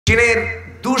চীনের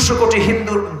 200 কোটি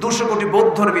হিন্দু 200 কোটি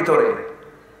বৌদ্ধর ভিতরে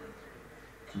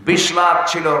 20 লাখ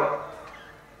ছিল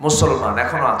মুসলমান,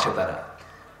 এখনো আছে তারা।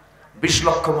 20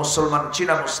 লক্ষ মুসলমান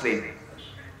চীনা মুসলিম।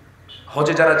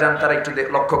 হজে যারা যান তারা একটু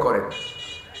লক্ষ্য করেন,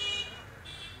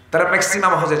 তারা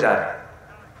ম্যাক্সিমাম হজে যায়।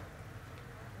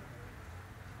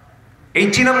 এই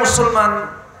চীনা মুসলমান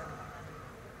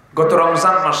গত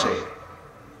রমজান মাসে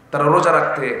তারা রোজা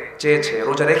রাখতে চেয়েছে,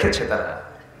 রোজা রেখেছে। তারা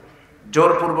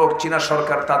জোরপূর্বক চীনা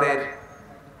সরকার তাদের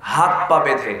হাত পা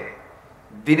বেঁধে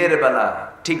দিনের বেলা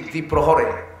ঠিক দ্বিপ্রহরে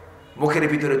মুখের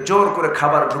ভিতরে জোর করে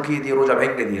খাবার ঢুকিয়ে দিয়ে রোজা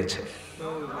ভেঙে দিয়েছে।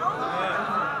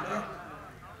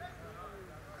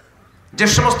 যে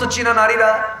সমস্ত চীনা নারীরা,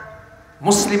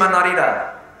 মুসলিমা নারীরা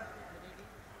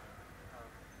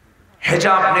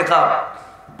হেজাব, নেকাব,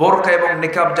 বোরকা এবং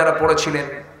নেকাব যারা পড়েছিলেন,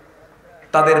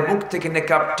 তাদের মুখ থেকে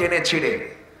নেকাব টেনে ছিঁড়ে,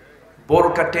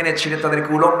 বোরকা টেনে ছিঁড়ে তাদেরকে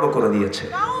উলঙ্গ করে দিয়েছে।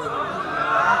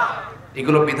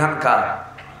 এগুলো বিধান কার?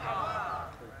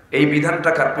 এই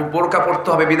বিধানটা কার? বোরকা পড়তে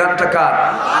হবে, বিধানটা কার?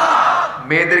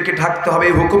 মেয়েদেরকে ঢাকতে হবে,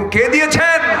 এই হুকুম কে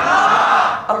দিয়েছেন?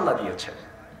 আল্লাহ দিয়েছেন।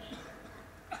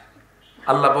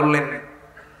 আল্লাহ বললেন,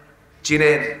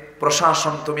 চীনের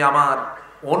প্রশাসন, তুমি আমার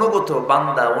অনুগত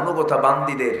বান্দা, অনুগত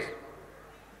বান্দিদের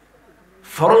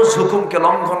ফরজ হুকুমকে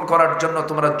লঙ্ঘন করার জন্য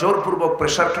তোমরা জোরপূর্বক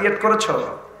প্রেসার ক্রিয়েট করেছ।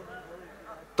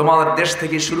 তোমার দেশ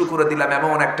থেকে শুরু করে দিলাম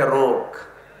এমন একটা রোগ,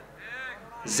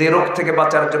 যে রোগ থেকে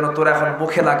বাঁচার জন্য তোরা এখন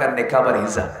মুখে লাগান নেকাব আর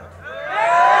হিজাব।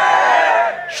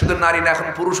 শুধু নারী না, এখন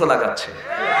পুরুষও লাগাচ্ছে।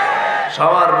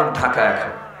 সবার মুখ ঢাকা,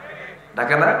 এখন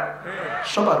ঢাকা না,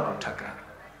 সবার মুখ ঢাকা।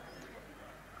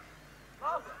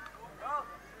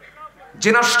 যে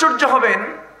আশ্চর্য হবেন,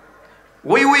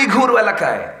 ওই উইঘুর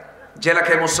এলাকায়, যে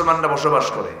এলাকায় মুসলমানরা বসবাস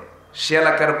করে, সে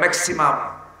এলাকার ম্যাক্সিমাম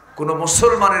কোন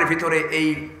মুসলমানের ভিতরে এই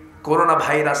করোনা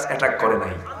ভাইরাস অ্যাটাক করে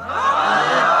নাই।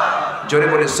 জোরে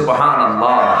বলে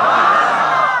সুবহানাল্লাহ।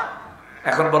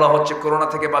 এখন বলা হচ্ছে করোনা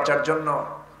থেকে বাঁচার জন্য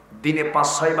দিনে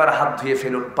 5-6 বার হাত ধুয়ে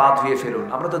ফেলুন, পা ধুয়ে ফেলুন।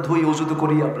 আমরা তো ধুই, ওযু তো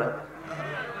করি আমরা।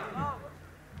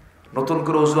 নতুন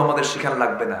করে ওযু আমাদের শিখান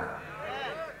লাগবে না।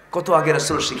 কত আগে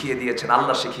রাসূল শিখিয়ে দিয়েছেন,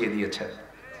 আল্লাহ শিখিয়ে দিয়েছেন।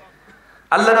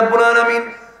 আল্লাহ রাব্বুল আলামিন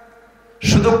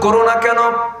শুধু করোনা কেন,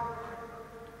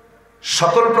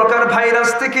 সকল প্রকার ভাইরাস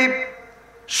থেকে,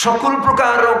 সকল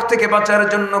প্রকার রোগ থেকে বাঁচার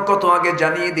জন্য কত আগে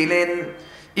জানিয়ে দিলেন।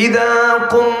 ইযা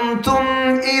কুমতুম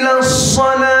ইলাস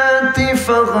সালাতি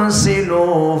ফাগসিলু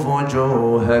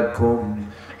ওয়ুজুহাকুম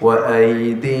ওয়া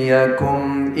আইদিয়াকুম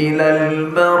ইলাল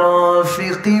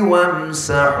মারাফিকি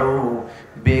ওয়ামসাহু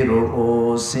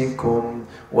বিরুউসিকুম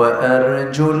ওয়া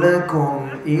আরজুলাকুম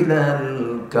ইলাল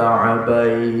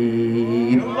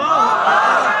কা'বাইন।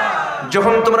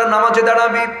 যখন তোমরা নামাজে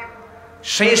দাঁড়াবে,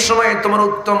 সেই সময় তোমার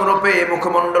উত্তম রূপে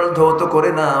মুখমণ্ডল ধৌত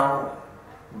করে নাও,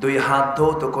 2 হাত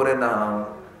ধৌত করে নাও,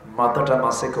 মাথাটা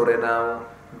মাসে করে নাও,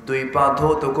 2 পা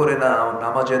ধৌত করে নাও,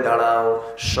 নামাজে দাঁড়াও।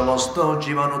 সমস্ত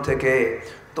জীবাণু থেকে,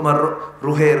 তোমার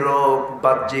রুহের রোগ,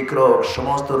 বাহ্যিক রোগ,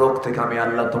 সমস্ত রোগ থেকে আমি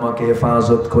আল্লাহ তোমাকে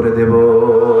হেফাজত করে দেব।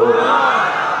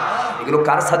 এগুলো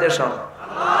কার সাজেশন?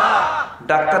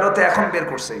 ডাক্তারও তো এখন বের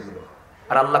করছে এগুলো,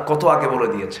 আর আল্লাহ কত আগে বলে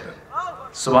দিয়েছে।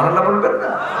 সুবহানাল্লাহ বলবেন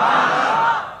না?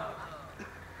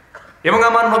 এবং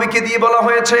আমার নবীকে দিয়ে বলা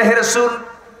হয়েছে, হে রাসূল,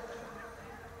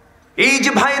 এই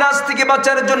যে ভাইরাস থেকে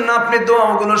বাঁচার জন্য আপনি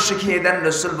দোয়াগুলো শিখিয়ে দেন।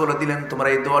 রাসূল বলে দিলেন, তোমরা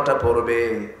এই দোয়াটা পড়বে,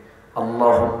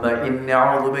 আল্লাহুম্মা ইন্নী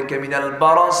আউযু বিকা মিনাল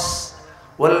বারাস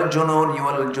ওয়াল জুনুনি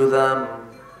ওয়াল জুযাম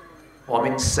ওয়া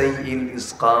মিন সাইয়িল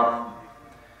ইসকাম।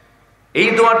 এই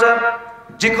দোয়াটা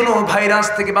যে কোনো ভাইরাস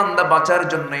থেকে বান্দা বাঁচার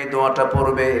জন্য এই দোয়াটা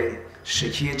পড়বে।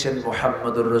 শিখিয়েছেন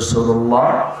মুহাম্মদুর রাসূলুল্লাহ,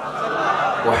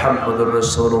 মুহাম্মদুর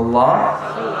রাসূলুল্লাহ।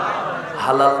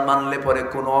 হালাল মানলে পরে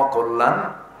কোনো অকল্যাণ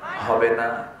হবে না,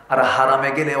 আর হারামে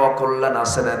গেলে অকল্যাণ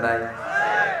আছে না নাই?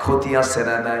 ক্ষতি আছে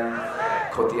না নাই?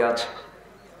 ক্ষতি আছে।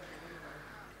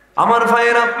 আমার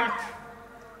ভাইয়েরা,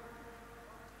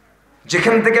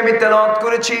 যেখান থেকে আমি তেলাওয়াত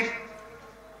করেছি,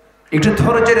 একটু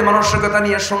ধৈর্যের মানসিকতা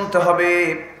নিয়ে শুনতে হবে।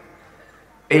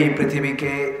 এই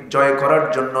পৃথিবীকে জয় করার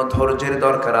জন্য ধৈর্যের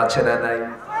দরকার আছে না নাই?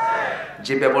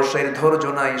 যে ব্যবসায়ীর ধৈর্য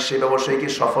নাই, সে ব্যবসায়ী কি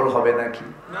সফল হবে নাকি?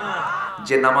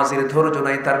 যে নামাজের ধৈর্য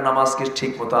নাই, তার নামাজ কি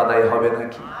ঠিক মতো আদায় হবে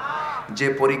নাকি? যে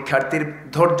পরীক্ষার্থীর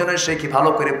ধৈর্য নাই, সে কি ভালো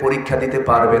করে পরীক্ষা দিতে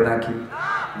পারবে নাকি?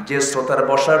 যে শ্রোতার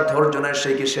বসার ধৈর্য নাই,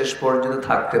 সে কি শেষ পর্যন্ত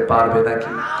থাকতে পারবে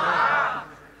নাকি?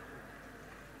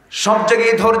 সব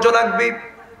জায়গায় ধৈর্য লাগবে,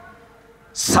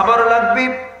 সাবর লাগবে।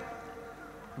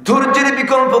 ধৈর্যের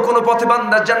বিকল্প কোনো পথে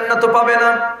বান্দা জান্নাত পাবে না।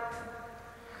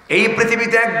 এই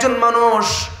পৃথিবীতে একজন মানুষ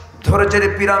ধৈর্যের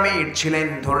পিরামিড ছিলেন,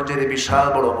 ধৈর্যের বিশাল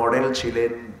বড় মডেল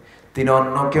ছিলেন। তিনি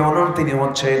অন্য কেউ নন, তিনি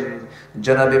হচ্ছেন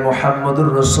জনাবে মুহাম্মদুর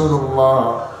রাসূলুল্লাহ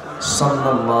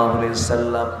সাল্লাল্লাহু আলাইহি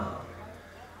সাল্লাম।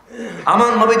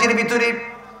 আমার নবীজির ভিতরে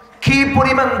কি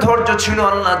পরিমাণ ধৈর্য ছিল,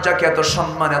 আল্লাহ যাকে এত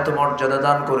সম্মান এত মর্যাদা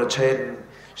দান করেছেন,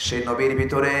 সেই নবীর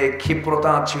ভিতরে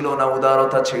ক্ষিপ্রতা ছিল না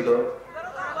উদারতা ছিল?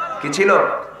 কি ছিল?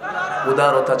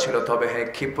 উদারতা ছিল। তবে হ্যাঁ,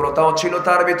 ক্ষিপ্রতাও ছিল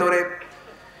তার ভিতরে,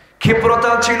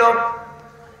 ক্ষিপ্রতা ছিল।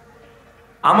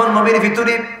 আমার নবীর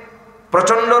ভিতরে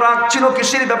প্রচন্ড রাগ ছিল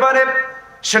কিসের ব্যাপারে?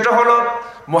 সেটা হলো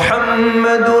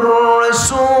মুহাম্মাদুর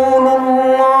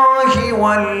রাসূলুল্লাহি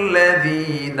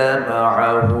ওয়াল্লাযীনা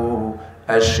মাআহু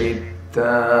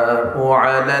আশিদ্দাউ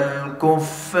আলাল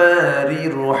কুফফারি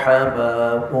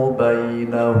রুহামাউ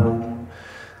বাইনাহুম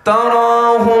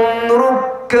তারাহুম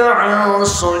রুকআন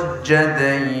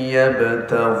সুজদান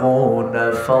ইয়াবতাগুনা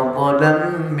ফাদলান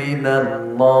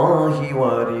মিনাল্লাহি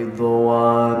ওয়া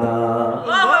রিদওয়ানা।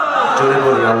 জোরে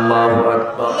বলি আল্লাহু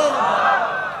আকবার।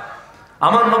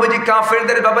 আমার নবীজি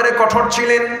কাফেরদের ব্যাপারে কঠোর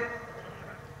ছিলেন।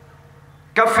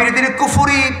 কাফিরদের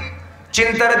কুফরি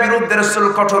চিন্তার বিরুদ্ধে রাসূল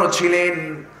কঠোর ছিলেন।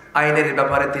 আইনের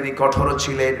ব্যাপারে তিনি কঠোর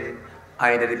ছিলেন।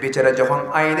 আইনের বিচারে যখন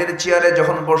আইনের চেয়ারে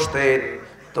যখন বসতেন,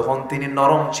 তখন তিনি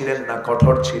নরম ছিলেন না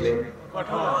কঠোর ছিলেন?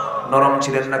 নরম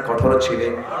ছিলেন না কঠোর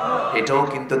ছিলেন? এটাও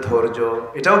কিন্তু ধৈর্য।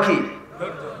 এটাও কি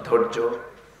ধৈর্য?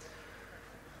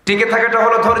 টিকে থাকাটা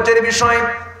হলো ধৈর্যের বিষয়।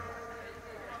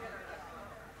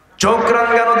 চোখ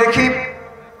রাঙানো দেখি,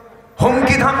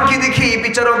 হুমকি ধামকি দেখি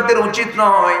বিচারকদের উচিত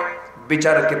নয়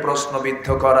বিচারকে প্রশ্নবিদ্ধ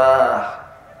করা।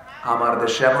 আমার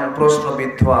দেশে এমন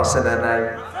প্রশ্নবিদ্ধ আছে না নাই?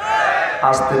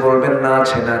 আসতে বলবেন না,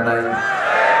 আছে না নাই?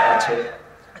 আছে।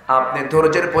 আপনি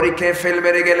ধৈর্যের পরীক্ষায় ফেল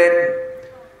মেরে গেলেন,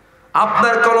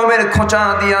 আপনার কলমের খোঁচা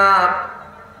দিয়া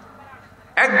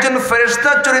একজন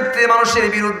ফেরেশতার চরিত্রে মানুষের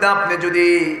বিরুদ্ধে আপনি যদি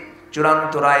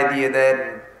চূড়ান্ত রায় দিয়ে দেন,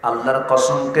 আল্লাহর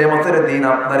কসম কিয়ামতের দিন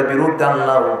আপনার বিরুদ্ধে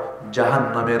আল্লাহ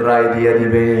জাহান্নামের রায় দিয়ে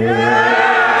দিবে।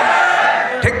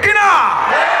 ঠিক কি না?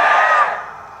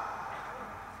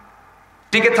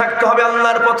 টিকে থাকতে হবে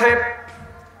আল্লাহর পথে।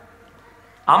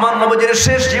 আমার নবীজির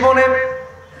শেষ জীবনে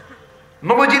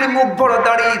নবীজির মুখ বড়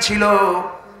দাড়ি ছিল,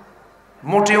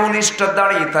 মোটে 19টা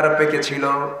দাড়ি তার পেকে ছিল।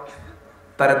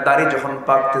 তার দাড়ি যখন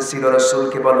পাকতেছিল,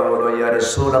 রাসূলকে বলা হলো, ইয়া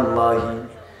রাসূলুল্লাহ,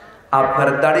 আপনার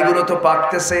দাড়িগুলো তো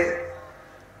পাকতেছে,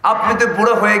 আপনি তো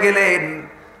বুড়ো হয়ে গেলেন।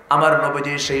 আমার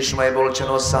নবীজি সেই সময় বলছেন,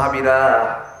 ও সাহাবীরা,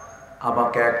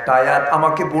 আমাকে একটা আয়াত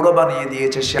আমাকে বুড়ো বানিয়ে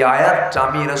দিয়েছে, সেই আয়াতটা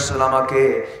আমি রাসূল আমাকে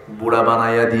বুড়া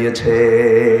বানাইয়া দিয়েছে।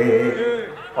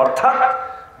 অর্থাৎ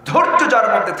ধৈর্য যার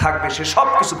মধ্যে থাকবে সে সব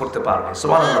কিছু করতে পারবে।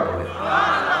 সুবহানাল্লাহ বলে।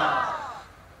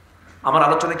 আমার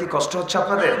আলোচনায় কি কষ্ট হচ্ছে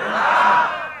আপনাদের?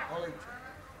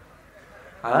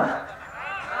 হ্যাঁ,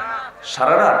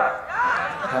 সারা রাত?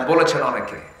 হ্যাঁ, বলেছেন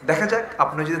অনেকে। দেখা যাক,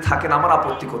 আপনি যদি থাকেন আমার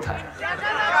আপত্তি কোথায়?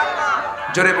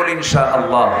 জোরে বলি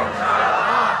ইনশাআল্লাহ।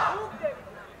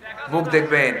 মুখ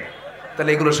দেখবেন,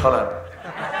 তাহলে এগুলো সরান।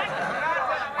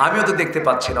 আমিও তো দেখতে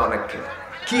পাচ্ছি না অনেককে।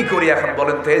 কি করি এখন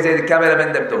বলেন তো? এই যে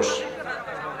ক্যামেরাম্যানদের দোষ।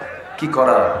 কি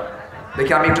করা?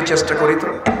 দেখি আমি একটু চেষ্টা করি তো।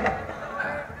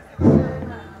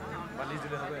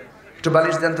 একটু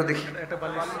বালিশ দেন তো দেখি।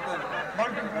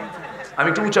 আমি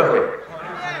একটু উঁচা হই,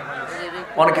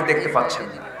 অনেকে দেখতে পাচ্ছেন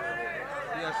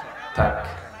থাক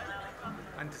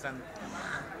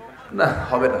না,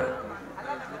 হবে না।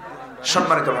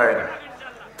 সম্মানিত ভাইয়েরা,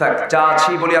 থাক, যা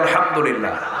আছি বলি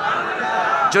আলহামদুলিল্লাহ।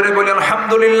 জোরে বলি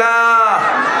আলহামদুলিল্লাহ।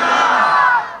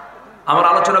 আমার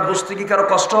আলোচনা বুঝতে কি কারো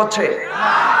কষ্ট হচ্ছে?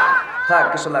 থাক,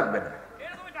 কিছু লাগবে না।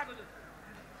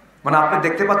 মানে আপনি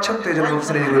দেখতে পাচ্ছেন তো, এই জন্য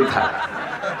বলছেন এগুলো থাক।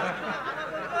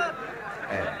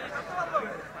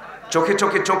 চোখে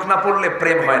চোখে চোখ না পড়লে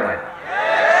প্রেম হয় না,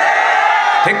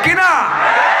 ঠিক কি না?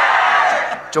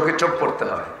 চোখে চোখ পড়তে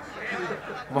হয়,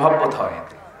 মহব্বত হয়।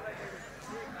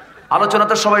 আলোচনা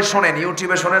তো সবাই শোনেন,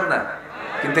 ইউটিউবে শোনেন না,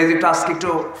 কিন্তু এই যেটা আজকে একটু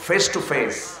ফেস টু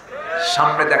ফেস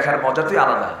সামনে দেখার মজাটাই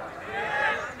আলাদা।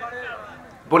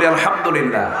 বলি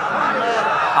আলহামদুলিল্লাহ।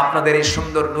 আপনাদের এই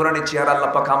সুন্দর নুরানি চেহারা আল্লাহ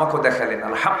পাক আমাকেও দেখালেন,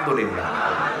 আলহামদুলিল্লাহ।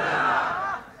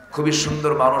 খুবই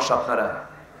সুন্দর মানুষ আপনারা।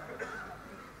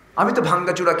 আমি তো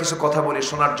ভাঙ্গাচুরা কিছু কথা বলি,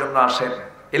 শোনার জন্য আসেন।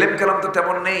 এলেম কালাম তো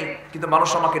তেমন নেই, কিন্তু মানুষ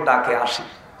আমাকে ডাকে, আসি।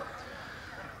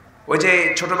 ওই যে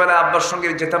ছোটবেলায় আব্বার সঙ্গে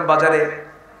যেতাম বাজারে,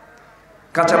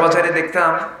 কাঁচা বাজারে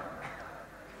দেখতাম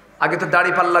আগে তো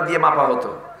দাড়ি পাল্লা দিয়ে মাপা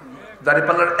হতো। দাড়ি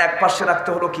পাল্লার এক পাশে রাখতে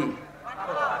হলো কি?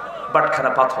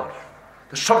 বাটখারা পাথর।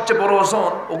 তো সবচেয়ে বড়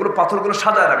ওজন ওগুলো পাথরগুলো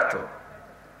সাজায় রাখতো।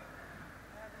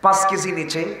 5 কেজি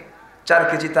নিচে, 4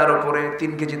 কেজি তার উপরে,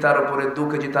 3 কেজি তার উপরে, 2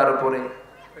 কেজি তার উপরে,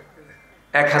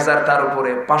 1000 তার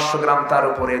উপরে, 500 গ্রাম তার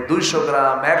উপরে, 200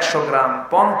 গ্রাম, 100 গ্রাম,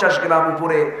 50 গ্রাম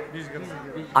উপরে।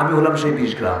 আমি হলাম সেই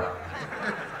 20 গ্রাম।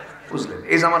 বুঝলেন?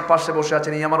 এই যে আমার পাশে বসে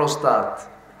আছেন, এই আমার ওস্তাদ।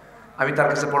 আমি তার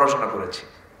কাছে পড়াশোনা করেছি।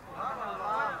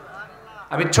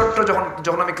 আমি ছোট্ট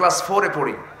যখন আমি ক্লাস 4-এ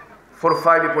পড়ি,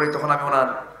 4-5-এ পড়ি, তখন আমি ওনার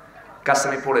কাছে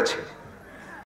আমি পড়েছি।